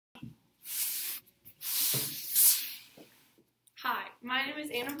My name is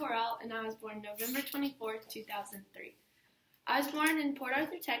Anna Borel, and I was born November 24th, 2003. I was born in Port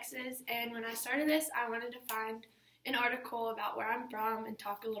Arthur, Texas, and when I started this, I wanted to find an article about where I'm from and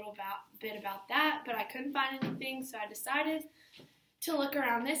talk a little bit about that, but I couldn't find anything, so I decided to look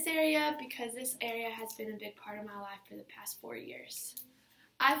around this area because this area has been a big part of my life for the past 4 years.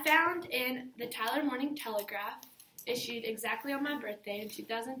 I found in the Tyler Morning Telegraph, issued exactly on my birthday in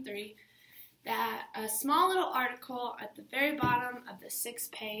 2003, that a small little article at the very bottom of the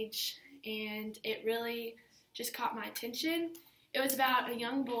 6th page, and it really just caught my attention. It was about a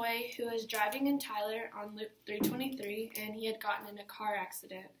young boy who was driving in Tyler on Loop 323, and he had gotten in a car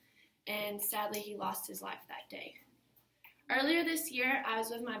accident, and sadly he lost his life that day. Earlier this year, I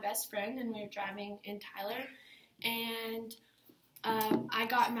was with my best friend, and we were driving in Tyler, and I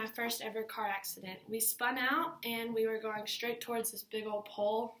got in my first ever car accident. We spun out, and we were going straight towards this big old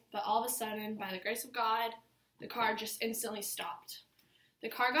pole, but all of a sudden, by the grace of God, the car just instantly stopped. The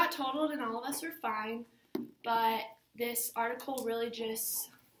car got totaled, and all of us were fine, but this article really just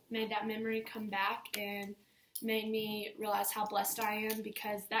made that memory come back and made me realize how blessed I am,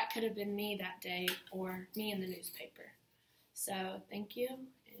 because that could have been me that day or me in the newspaper. So thank you.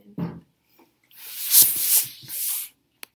 And